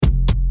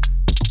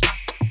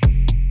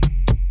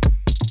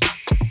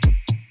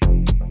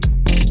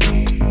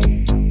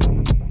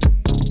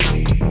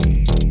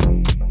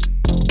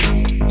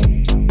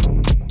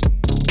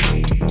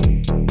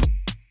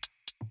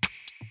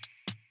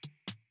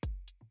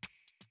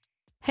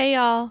Hey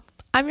y'all,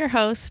 I'm your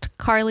host,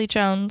 Carly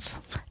Jones,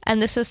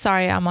 and this is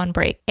Sorry I'm on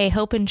Break, a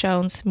Hope and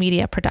Jones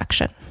media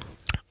production.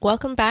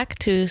 Welcome back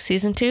to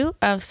Season 2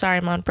 of Sorry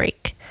I'm on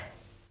Break.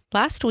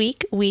 Last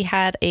week, we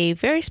had a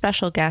very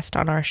special guest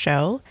on our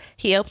show.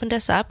 He opened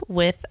us up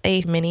with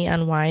a mini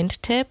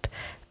unwind tip,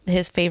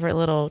 his favorite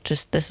little,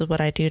 this is what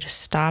I do to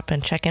stop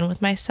and check in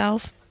with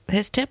myself.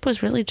 His tip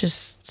was really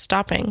just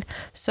stopping.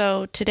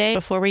 So today,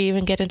 before we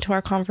even get into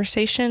our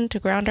conversation to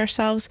ground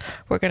ourselves,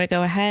 we're going to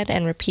go ahead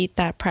and repeat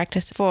that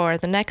practice for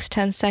the next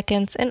 10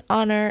 seconds in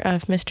honor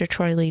of Mr.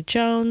 Troy Lee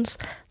Jones.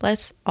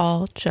 Let's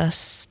all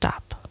just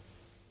stop.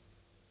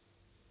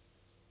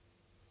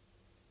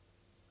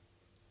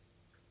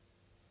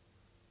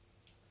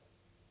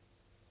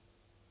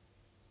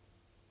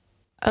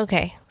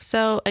 Okay,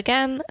 so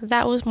again,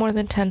 that was more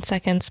than 10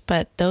 seconds,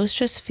 but those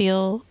just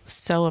feel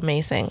so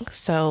amazing.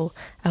 So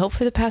I hope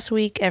for the past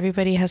week,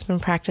 everybody has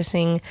been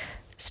practicing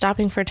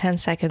stopping for 10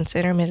 seconds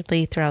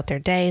intermittently throughout their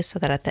day so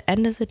that at the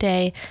end of the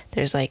day,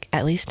 there's like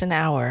at least an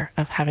hour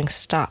of having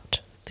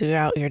stopped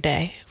throughout your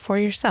day for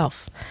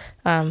yourself.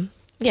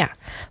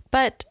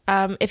 But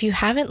if you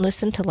haven't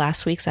listened to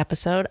last week's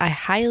episode, I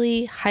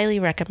highly,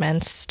 highly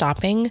recommend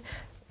stopping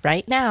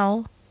right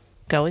now,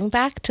 going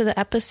back to the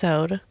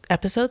episode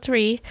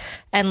 3,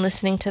 and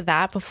listening to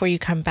that before you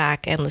come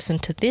back and listen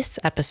to this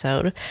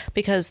episode,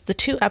 because the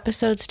two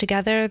episodes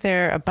together,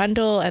 they're a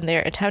bundle and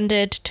they're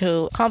intended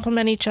to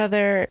complement each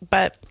other,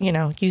 but,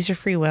 use your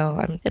free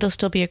will. It'll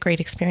still be a great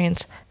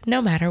experience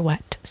no matter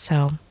what.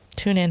 So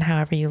tune in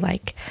however you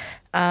like.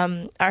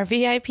 Our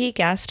VIP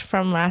guest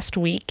from last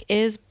week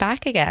is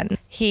back again.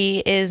 He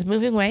is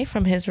moving away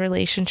from his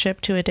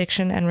relationship to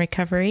addiction and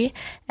recovery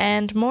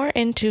and more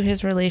into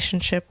his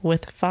relationship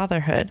with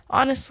fatherhood.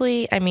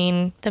 Honestly,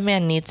 the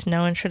man needs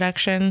no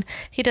introduction.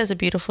 He does a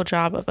beautiful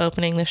job of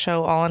opening the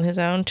show all on his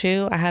own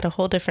too. I had a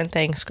whole different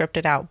thing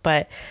scripted out,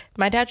 but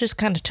my dad just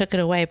kind of took it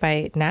away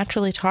by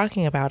naturally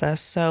talking about us.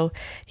 So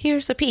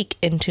here's a peek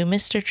into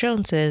Mr.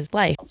 Jones's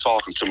life. I'm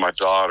talking to my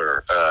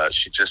daughter.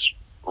 She just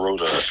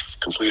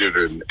completed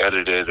and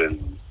edited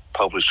and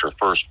published her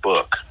first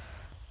book.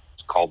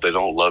 It's called They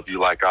Don't Love You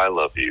Like I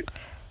Love You.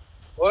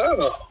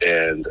 Wow.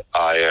 And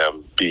I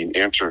am being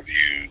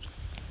interviewed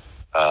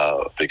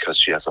because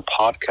she has a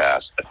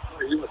podcast.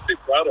 You must be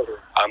proud of her.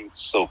 I'm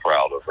so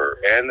proud of her.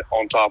 And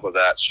on top of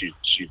that, she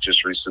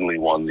just recently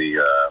won the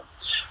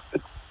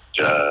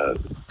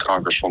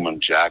Congresswoman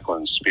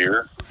Jacqueline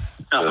Spear,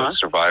 the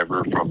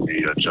survivor from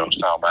the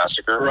Jonestown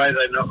Massacre. Right,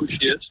 I know who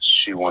she is.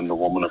 She won the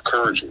Woman of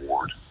Courage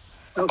Award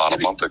about a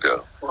month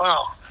ago.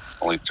 Wow.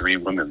 Only 3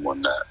 women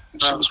won that,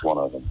 and she was one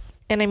of them.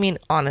 And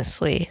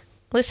honestly,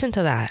 listen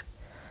to that.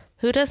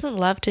 Who doesn't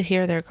love to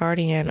hear their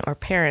guardian or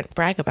parent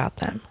brag about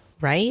them,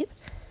 right?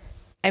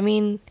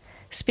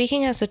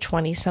 Speaking as a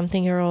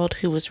 20-something-year-old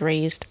who was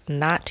raised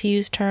not to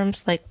use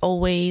terms like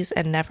always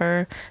and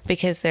never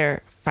because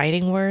they're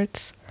fighting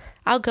words,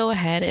 I'll go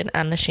ahead and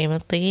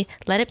unashamedly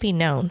let it be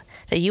known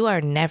that you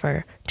are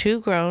never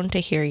too grown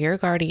to hear your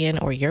guardian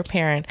or your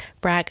parent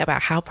brag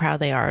about how proud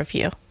they are of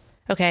you.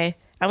 Okay,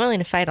 I'm willing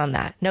to fight on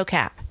that. No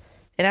cap.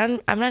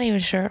 And I'm not even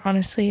sure,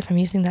 honestly, if I'm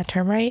using that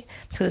term right,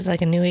 because it's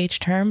like a new age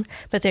term,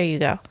 but there you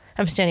go.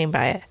 I'm standing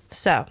by it.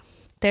 So,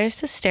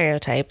 there's this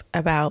stereotype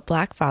about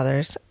Black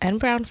fathers and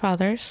brown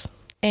fathers,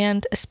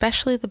 and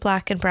especially the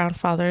Black and brown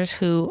fathers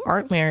who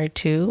aren't married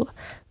to,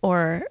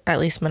 or at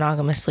least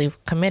monogamously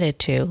committed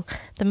to,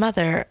 the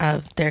mother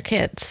of their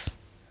kids.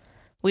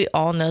 We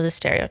all know the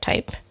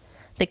stereotype.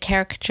 The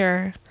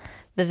caricature,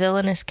 the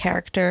villainous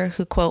character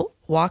who, quote,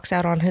 walks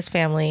out on his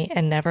family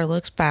and never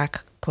looks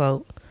back,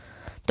 quote.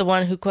 The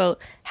one who, quote,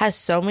 has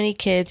so many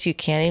kids you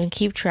can't even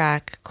keep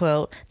track,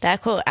 quote.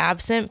 That, quote,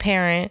 absent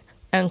parent,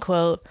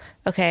 unquote,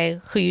 okay,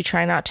 who you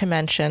try not to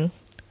mention.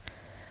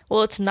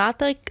 Well, it's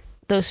not like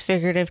those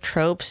figurative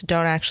tropes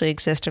don't actually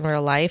exist in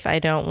real life. I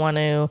don't want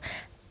to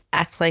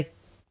act like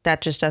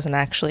that just doesn't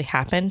actually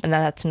happen and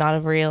that's not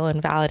a real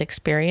and valid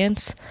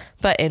experience.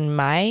 But in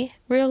my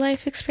real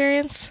life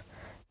experience,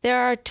 there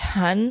are a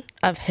ton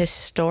of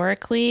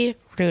historically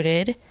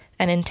rooted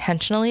and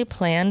intentionally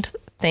planned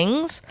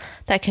things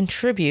that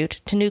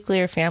contribute to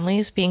nuclear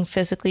families being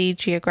physically,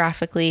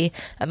 geographically,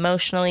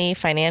 emotionally,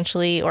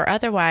 financially, or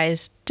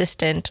otherwise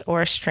distant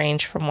or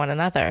estranged from one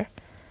another.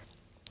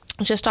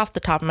 Just off the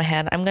top of my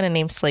head, I'm going to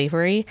name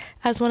slavery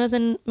as one of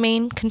the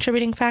main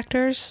contributing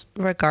factors,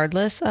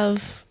 regardless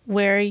of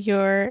where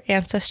your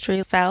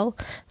ancestry fell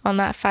on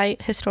that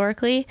fight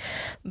historically.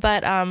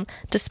 But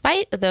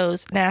despite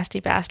those nasty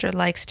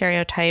bastard-like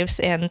stereotypes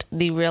and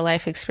the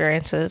real-life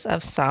experiences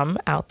of some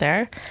out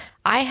there,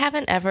 I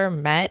haven't ever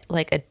met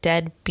like a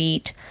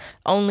deadbeat,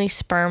 only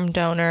sperm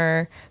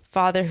donor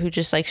father who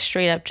just like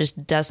straight up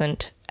just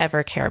doesn't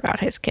ever care about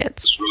his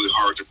kids. It's really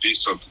hard to be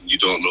something you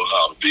don't know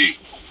how to be.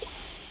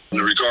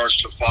 In regards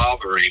to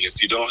fathering,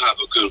 if you don't have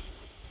a good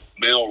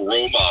male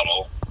role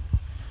model,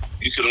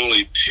 you can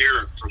only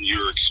parent from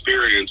your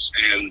experience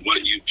and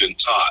what you've been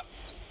taught,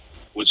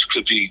 which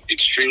could be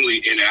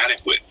extremely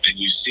inadequate. And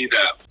you see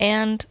that.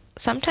 And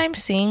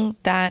sometimes seeing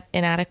that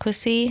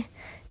inadequacy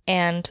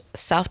and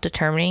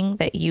self-determining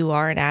that you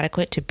are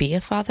inadequate to be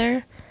a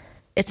father,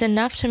 it's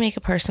enough to make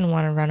a person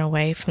want to run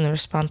away from the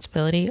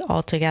responsibility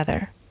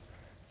altogether.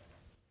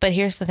 But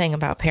here's the thing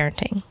about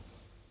parenting.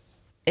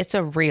 It's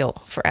a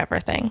real forever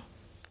thing.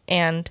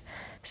 And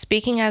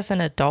speaking as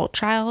an adult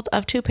child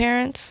of two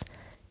parents,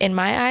 in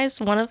my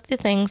eyes, one of the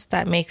things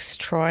that makes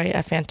Troy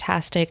a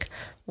fantastic,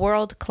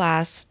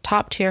 world-class,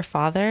 top-tier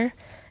father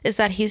is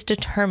that he's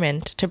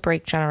determined to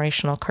break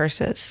generational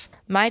curses.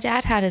 My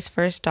dad had his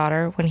first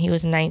daughter when he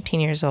was 19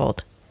 years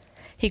old.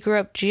 He grew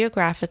up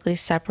geographically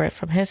separate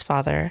from his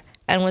father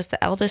and was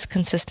the eldest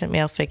consistent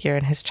male figure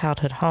in his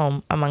childhood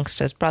home amongst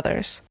his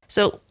brothers.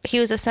 So he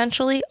was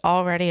essentially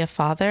already a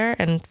father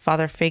and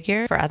father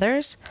figure for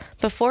others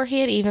before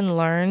he had even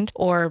learned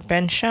or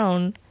been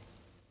shown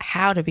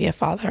how to be a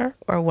father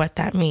or what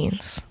that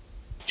means.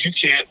 You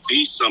can't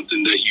be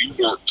something that you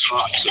weren't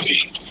taught to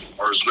be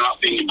or is not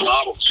being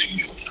modeled to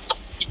you.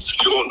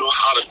 You don't know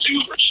how to do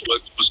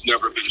what was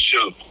never been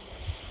shown.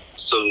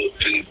 So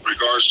in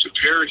regards to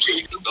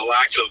parenting, the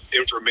lack of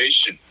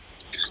information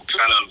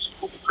kind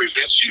of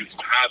prevents you from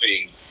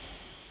having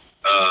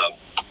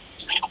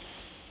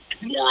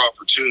more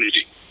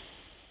opportunity,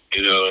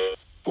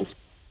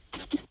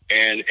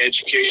 and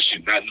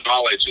education. That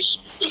knowledge is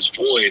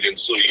void, and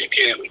so you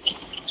can't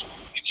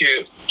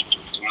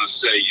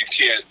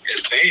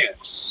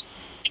advance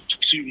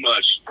too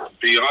much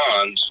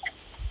beyond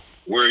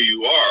where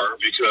you are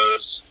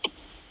because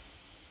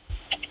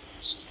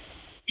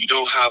you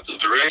don't have the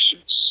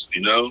directions,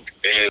 and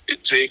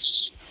it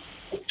takes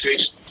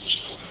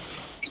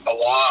a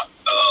lot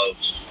of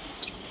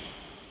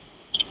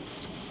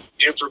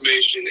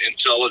information,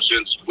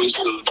 intelligence,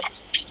 wisdom,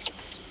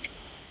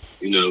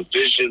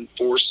 vision,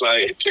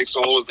 foresight. It takes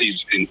all of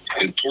these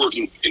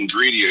important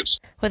ingredients.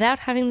 Without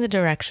having the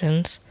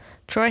directions,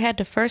 Troy had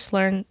to first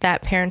learn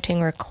that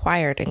parenting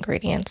required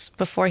ingredients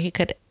before he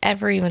could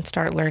ever even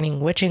start learning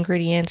which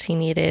ingredients he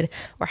needed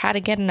or how to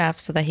get enough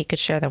so that he could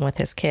share them with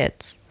his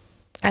kids.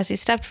 As he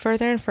stepped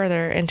further and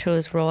further into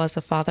his role as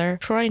a father,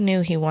 Troy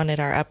knew he wanted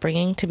our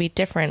upbringing to be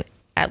different,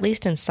 at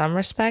least in some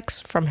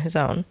respects, from his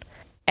own.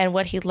 And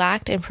what he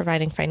lacked in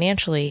providing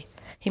financially,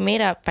 he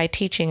made up by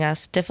teaching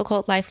us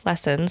difficult life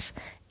lessons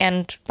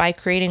and by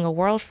creating a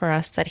world for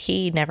us that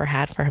he never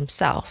had for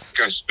himself.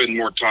 I spend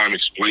more time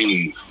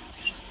explaining,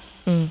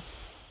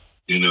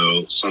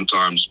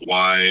 sometimes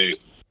why.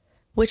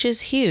 Which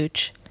is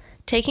huge.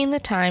 Taking the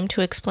time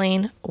to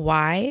explain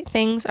why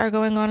things are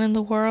going on in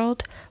the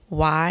world,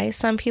 why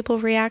some people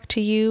react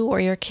to you or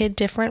your kid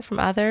different from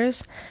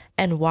others,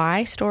 and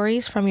why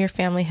stories from your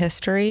family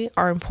history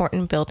are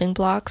important building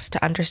blocks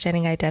to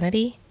understanding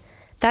identity.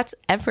 That's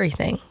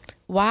everything.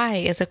 Why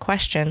is a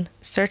question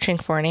searching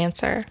for an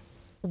answer.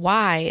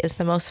 Why is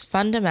the most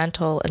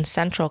fundamental and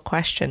central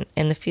question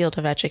in the field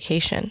of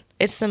education.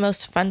 It's the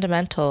most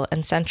fundamental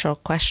and central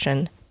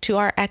question to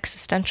our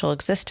existential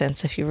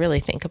existence, if you really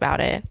think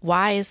about it.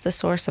 Why is the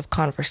source of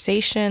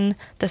conversation,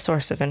 the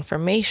source of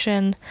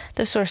information,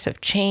 the source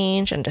of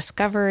change and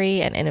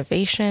discovery and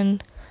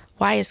innovation?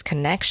 Why is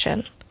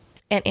connection?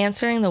 And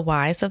answering the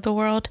whys of the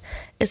world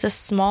is a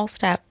small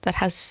step that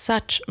has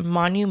such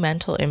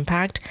monumental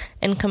impact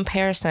in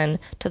comparison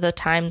to the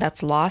time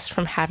that's lost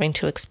from having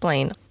to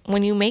explain.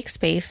 When you make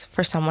space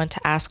for someone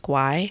to ask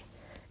why,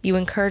 you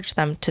encourage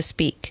them to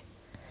speak.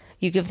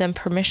 You give them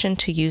permission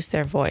to use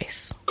their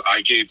voice.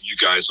 I gave you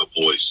guys a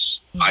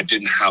voice. I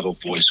didn't have a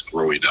voice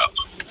growing up.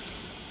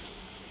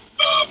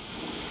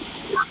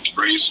 We were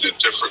raised at a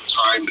different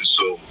time, and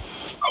so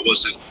I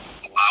wasn't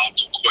allowed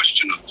to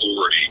question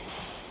authority.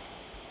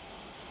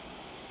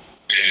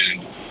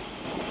 And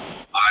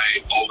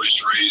I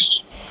always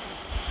raised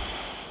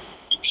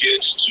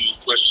kids to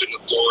question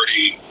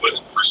authority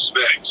with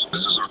respect.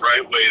 This is a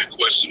right way to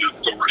question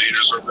authority.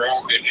 There's a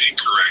wrong and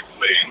incorrect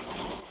way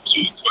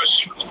to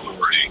question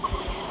authority.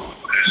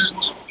 And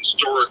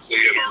historically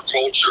in our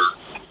culture,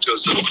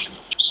 because of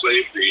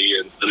slavery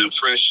and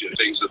oppression,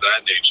 things of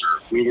that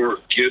nature, we were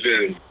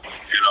given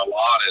and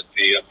allotted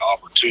the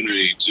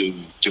opportunity to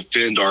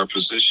defend our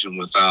position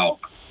without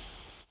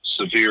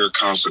severe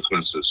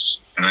consequences.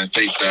 And I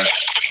think that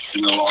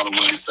in a lot of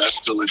ways that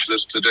still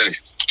exists today.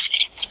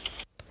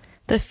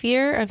 The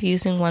fear of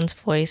using one's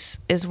voice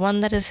is one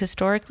that is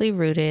historically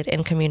rooted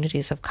in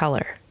communities of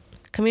color.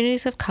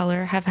 Communities of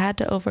color have had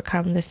to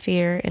overcome the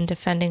fear in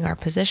defending our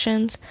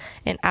positions,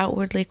 in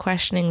outwardly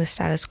questioning the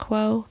status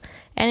quo,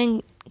 and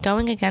in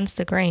going against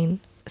the grain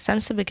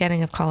since the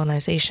beginning of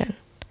colonization.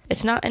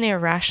 It's not an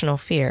irrational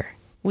fear.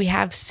 We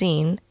have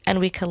seen, and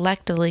we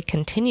collectively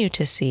continue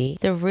to see,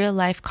 the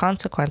real-life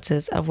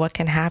consequences of what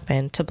can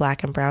happen to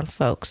Black and brown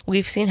folks.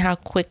 We've seen how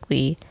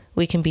quickly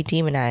we can be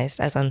demonized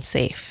as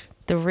unsafe.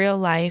 The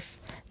real-life,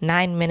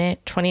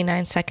 9-minute,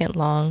 29-second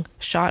long,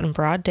 shot in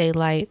broad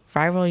daylight,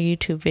 viral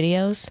YouTube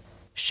videos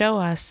show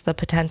us the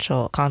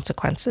potential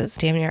consequences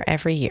damn near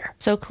every year.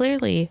 So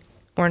clearly,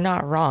 we're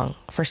not wrong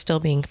for still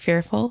being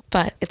fearful,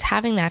 but it's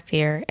having that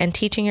fear and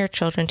teaching your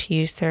children to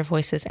use their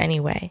voices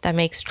anyway that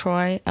makes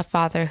Troy a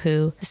father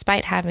who,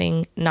 despite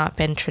having not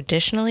been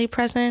traditionally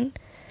present,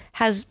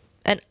 has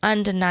an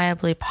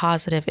undeniably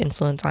positive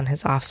influence on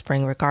his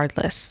offspring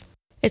regardless.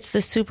 It's the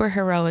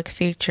superheroic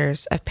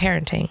features of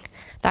parenting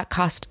that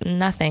cost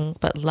nothing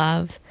but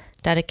love,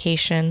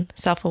 dedication,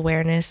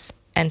 self-awareness,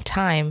 and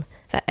time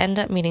that end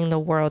up meaning the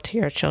world to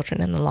your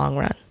children in the long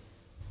run.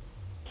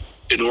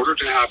 In order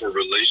to have a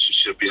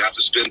relationship, you have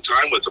to spend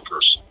time with the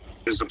person.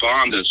 There's a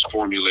bond that's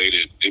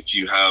formulated if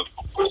you have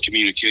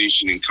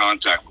communication and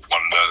contact with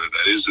one another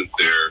that isn't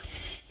there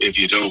if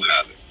you don't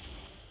have it,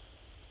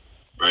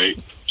 right?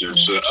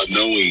 There's a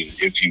knowing,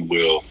 if you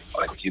will.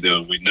 Like,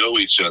 we know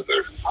each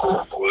other.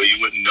 Well, you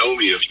wouldn't know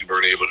me if you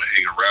weren't able to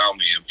hang around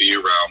me and be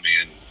around me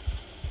and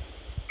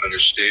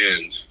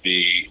understand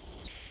me.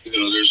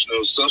 There's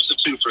no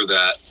substitute for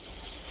that.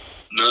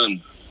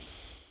 None.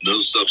 No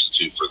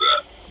substitute for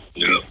that.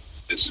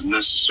 It's a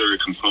necessary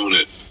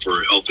component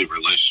for healthy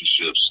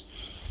relationships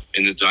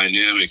and the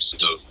dynamics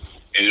of,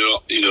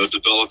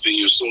 developing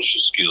your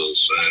social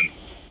skills and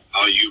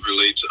how you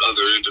relate to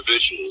other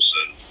individuals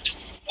and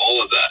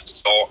all of that.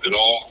 It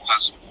all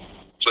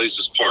plays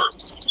its part.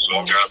 It's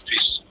all got a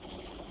piece.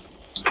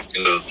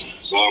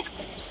 It's all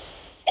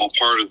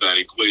part of that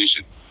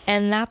equation.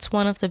 And that's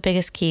one of the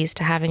biggest keys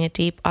to having a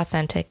deep,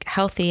 authentic,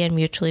 healthy, and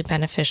mutually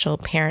beneficial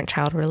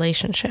parent-child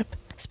relationship.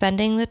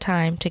 Spending the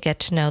time to get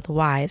to know the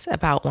whys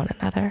about one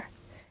another.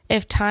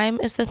 If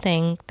time is the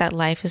thing that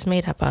life is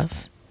made up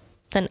of,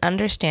 then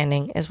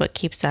understanding is what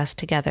keeps us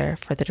together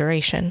for the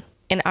duration.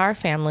 In our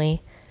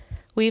family,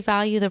 we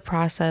value the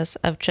process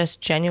of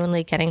just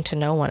genuinely getting to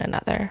know one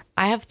another.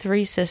 I have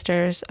 3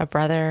 sisters, a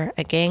brother,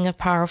 a gang of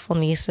powerful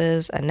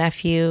nieces, a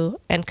nephew,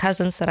 and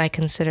cousins that I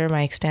consider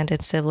my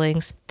extended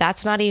siblings.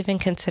 That's not even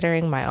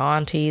considering my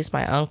aunties,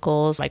 my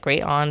uncles, my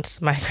great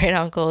aunts, my great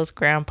uncles,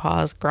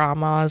 grandpas,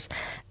 grandmas,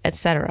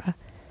 etc.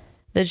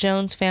 The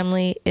Jones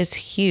family is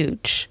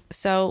huge.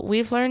 So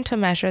we've learned to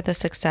measure the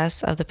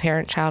success of the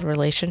parent-child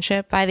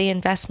relationship by the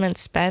investment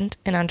spent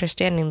in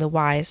understanding the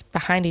whys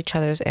behind each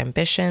other's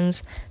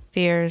ambitions,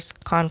 fears,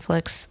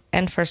 conflicts,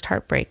 and first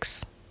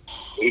heartbreaks.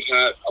 We've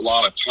had a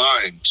lot of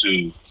time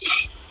to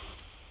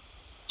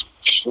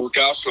work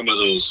out some of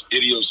those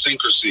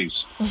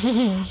idiosyncrasies,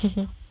 and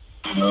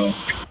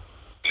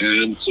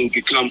to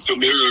become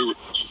familiar with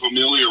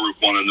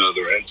one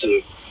another and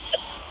to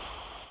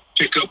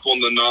pick up on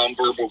the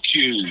nonverbal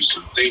cues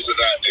and things of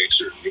that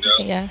nature,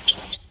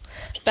 Yes.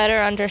 Better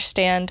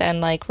understand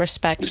and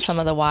respect some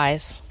of the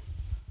whys.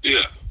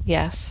 Yeah.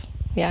 Yes,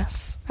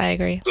 I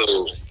agree.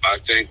 So I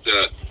think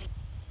that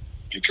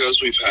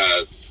because we've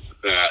had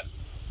that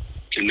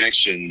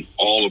connection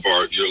all of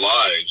your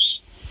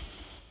lives,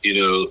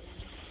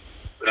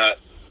 that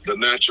the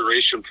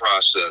maturation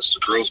process, the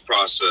growth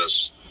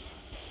process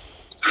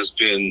has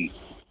been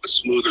a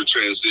smoother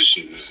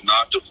transition,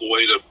 not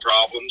devoid of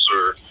problems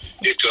or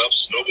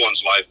hiccups. No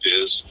one's life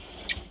is,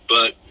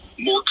 but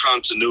more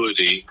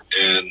continuity,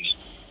 and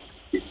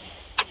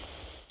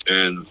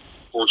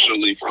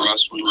fortunately for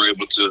us, we were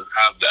able to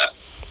have that.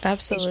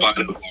 Absolutely. In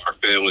spite of our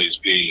families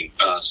being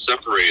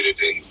separated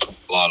in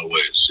a lot of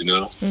ways,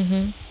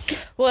 Mm-hmm.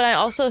 Well, and I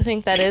also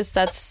think that's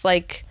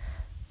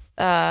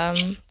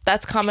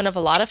common of a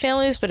lot of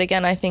families, but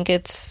again, I think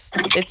it's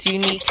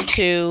unique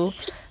to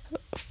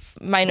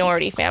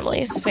minority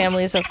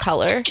families of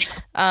color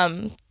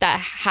that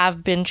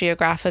have been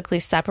geographically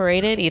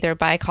separated either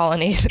by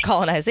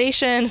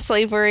colonization,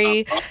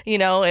 slavery,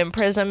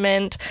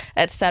 imprisonment,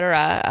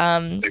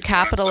 etc.,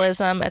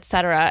 capitalism,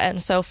 etc.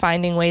 And so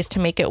finding ways to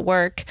make it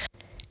work.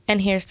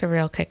 And here's the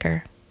real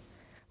kicker.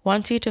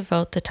 Once you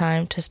devote the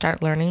time to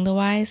start learning the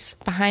whys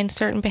behind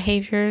certain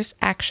behaviors,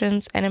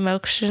 actions, and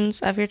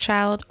emotions of your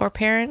child or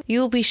parent, you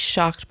will be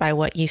shocked by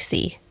what you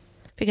see.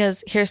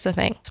 Because here's the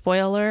thing,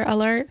 spoiler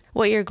alert,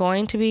 what you're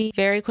going to be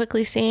very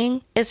quickly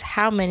seeing is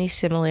how many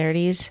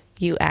similarities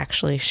you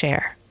actually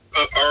share.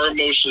 Our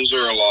emotions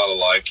are a lot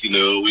alike.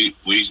 We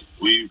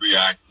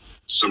react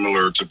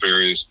similar to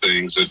various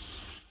things that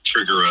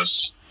trigger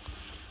us.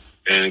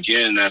 And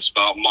again, that's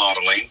about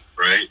modeling,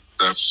 right?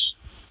 That's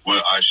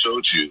what I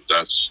showed you.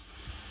 That's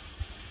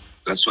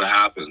what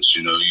happens.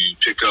 You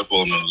pick up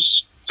on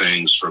those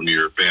things from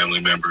your family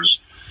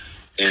members.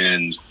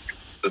 And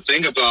the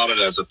thing about it,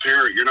 as a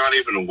parent, you're not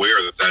even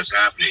aware that that's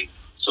happening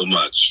so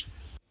much.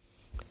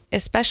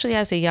 Especially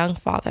as a young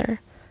father,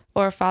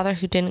 or a father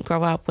who didn't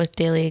grow up with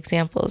daily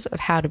examples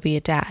of how to be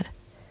a dad.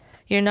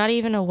 You're not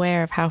even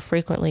aware of how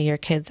frequently your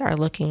kids are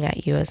looking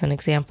at you as an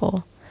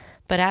example.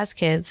 But as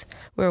kids,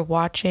 we're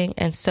watching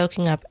and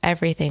soaking up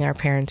everything our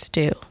parents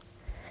do.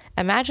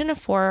 Imagine a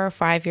 4 or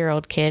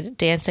 5-year-old kid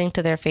dancing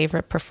to their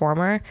favorite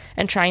performer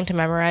and trying to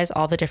memorize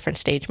all the different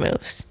stage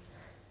moves.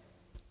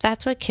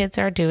 That's what kids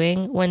are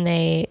doing when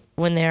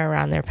they're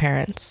around their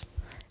parents.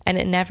 And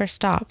it never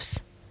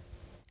stops.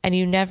 And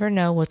you never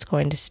know what's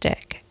going to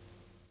stick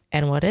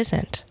and what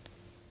isn't,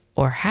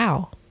 or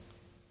how,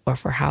 or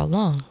for how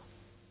long.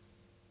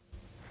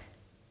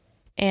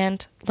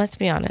 And let's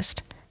be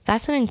honest,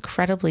 that's an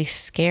incredibly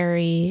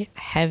scary,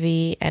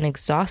 heavy, and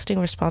exhausting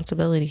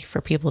responsibility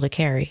for people to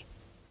carry,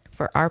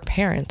 for our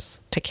parents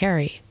to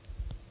carry.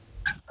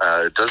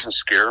 It doesn't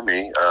scare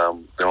me.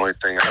 The only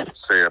thing I would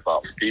say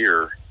about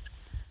fear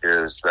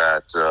is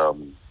that,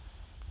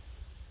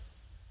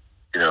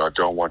 I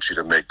don't want you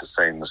to make the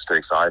same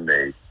mistakes I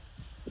made.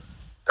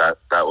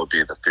 That would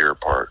be the fear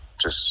part.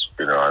 Just,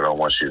 I don't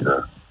want you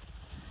to,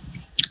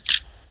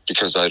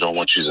 because I don't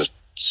want you to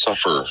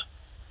suffer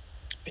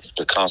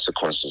the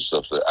consequences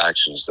of the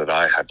actions that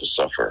I had to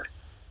suffer.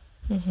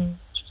 Mm-hmm.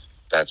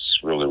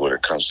 That's really what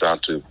it comes down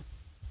to.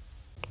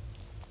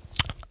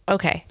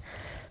 Okay.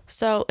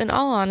 So in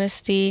all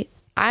honesty,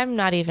 I'm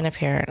not even a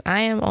parent.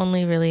 I am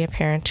only really a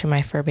parent to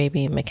my fur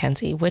baby,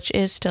 Mackenzie, which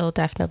is still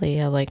definitely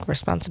a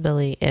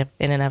responsibility in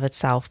and of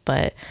itself.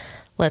 But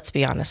let's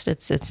be honest,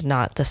 it's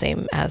not the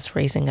same as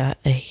raising a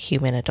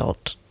human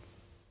adult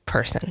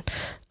person.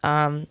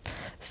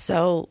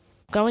 So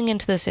going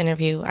into this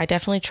interview, I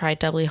definitely tried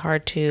doubly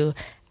hard to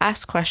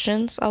ask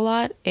questions a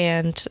lot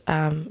and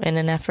in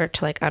an effort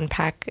to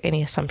unpack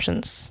any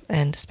assumptions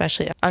and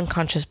especially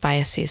unconscious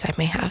biases I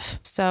may have.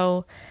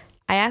 So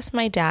I asked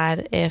my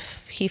dad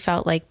if he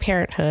felt like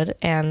parenthood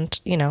and,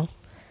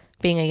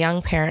 being a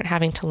young parent,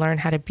 having to learn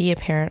how to be a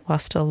parent while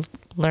still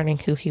learning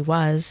who he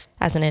was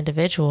as an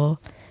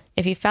individual,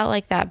 if he felt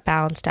like that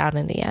balanced out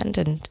in the end,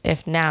 and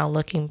if now,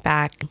 looking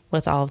back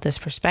with all of this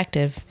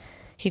perspective,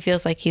 he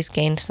feels like he's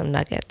gained some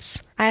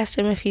nuggets. I asked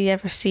him if he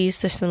ever sees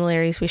the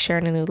similarities we share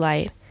in a new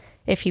light,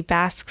 if he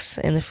basks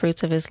in the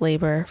fruits of his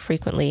labor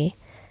frequently,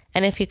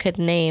 and if he could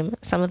name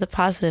some of the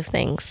positive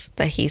things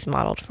that he's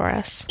modeled for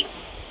us.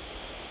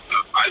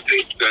 I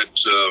think that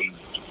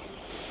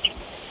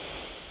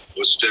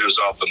what stands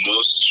out the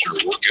most is your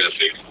work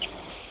ethic.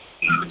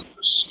 You're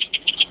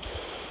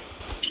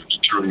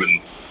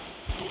determined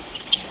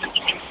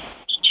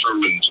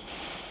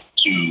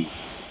to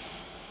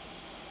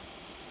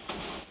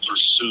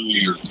pursue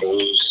your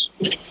goals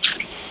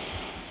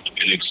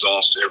and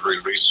exhaust every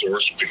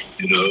resource,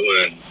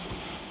 and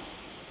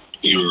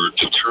you're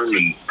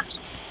determined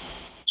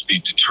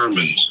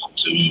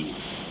to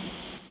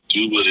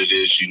do what it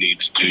is you need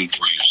to do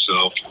for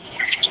yourself,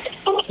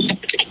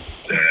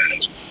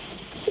 and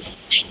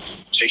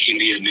taking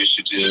the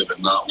initiative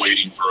and not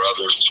waiting for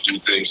others to do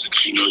things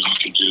that you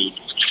can do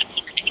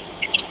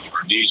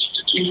or needs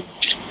to do.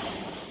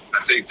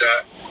 I think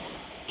that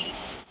is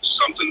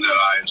something that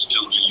I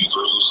instilled in you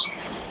girls and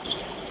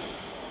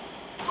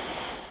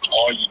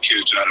all you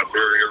kids at a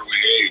very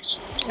early age.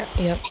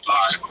 Yep.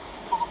 By,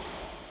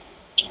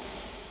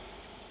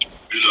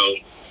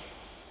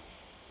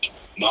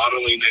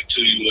 modeling it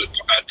to you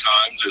at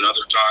times, and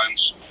other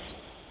times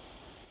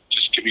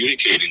just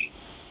communicating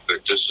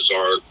that this is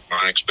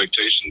my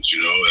expectations,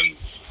 and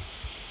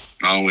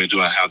not only do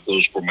I have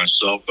those for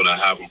myself, but I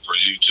have them for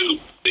you too.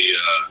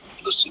 I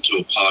listened to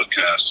a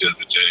podcast the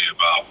other day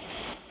about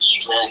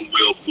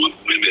strong-willed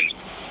women.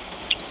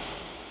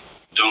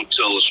 Don't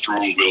tell a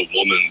strong-willed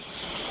woman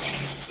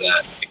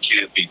that it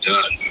can't be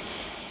done.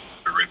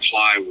 The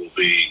reply will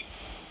be,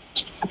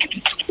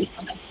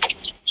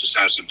 just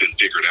hasn't been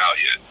figured out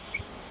yet.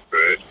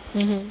 Right?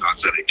 Mm-hmm. Not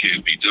that it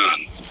can't be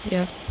done.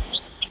 Yeah.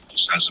 It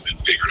just hasn't been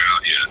figured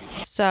out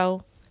yet.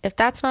 So, if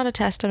that's not a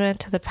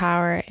testament to the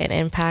power and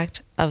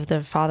impact of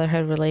the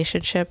fatherhood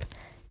relationship,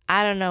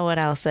 I don't know what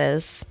else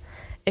is.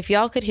 If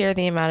y'all could hear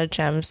the amount of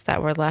gems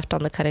that were left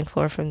on the cutting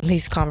floor from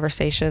these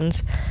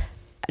conversations,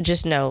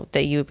 just know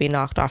that you would be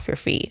knocked off your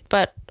feet.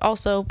 But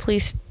also,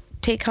 please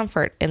take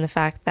comfort in the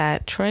fact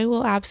that Troy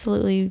will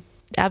absolutely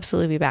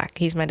be back.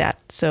 He's my dad,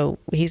 so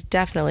he's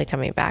definitely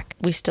coming back.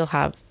 We still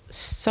have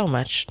so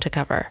much to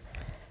cover.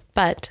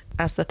 But,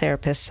 as the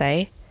therapists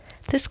say,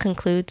 this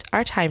concludes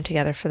our time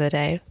together for the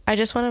day. I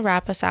just want to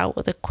wrap us out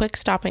with a quick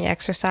stopping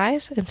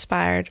exercise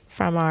inspired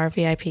from our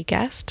VIP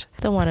guest,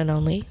 the one and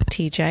only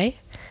TJ.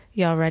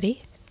 Y'all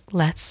ready?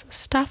 Let's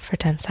stop for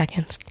 10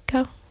 seconds.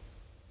 Go.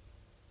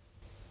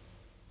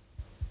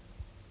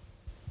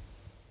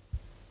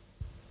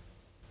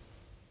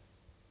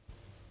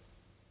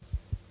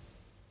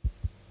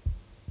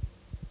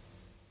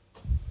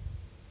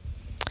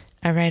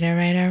 All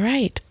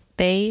right.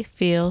 They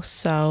feel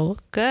so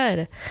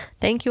good.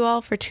 Thank you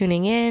all for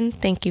tuning in.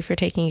 Thank you for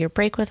taking your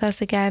break with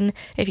us again.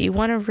 If you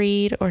want to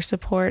read or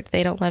support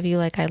They Don't Love You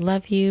Like I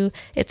Love You,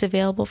 it's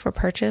available for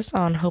purchase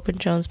on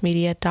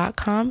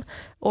hopeandjonesmedia.com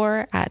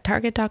or at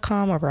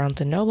target.com or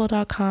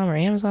barnesandnoble.com or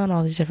Amazon,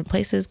 all these different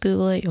places.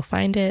 Google it, you'll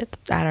find it,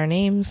 add our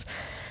names.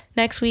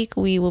 Next week,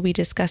 we will be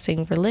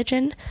discussing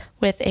religion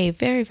with a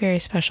very, very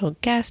special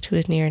guest who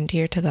is near and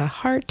dear to the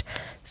heart.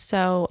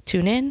 So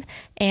tune in.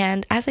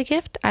 And as a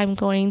gift, I'm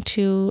going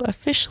to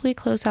officially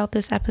close out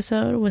this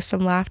episode with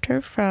some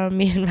laughter from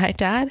me and my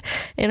dad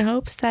in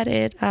hopes that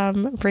it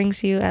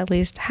brings you at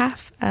least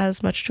half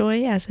as much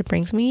joy as it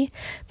brings me.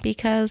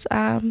 Because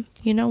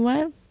you know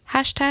what?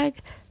 Hashtag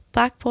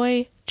Black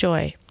Boy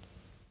Joy.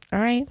 All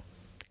right.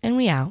 And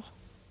we out.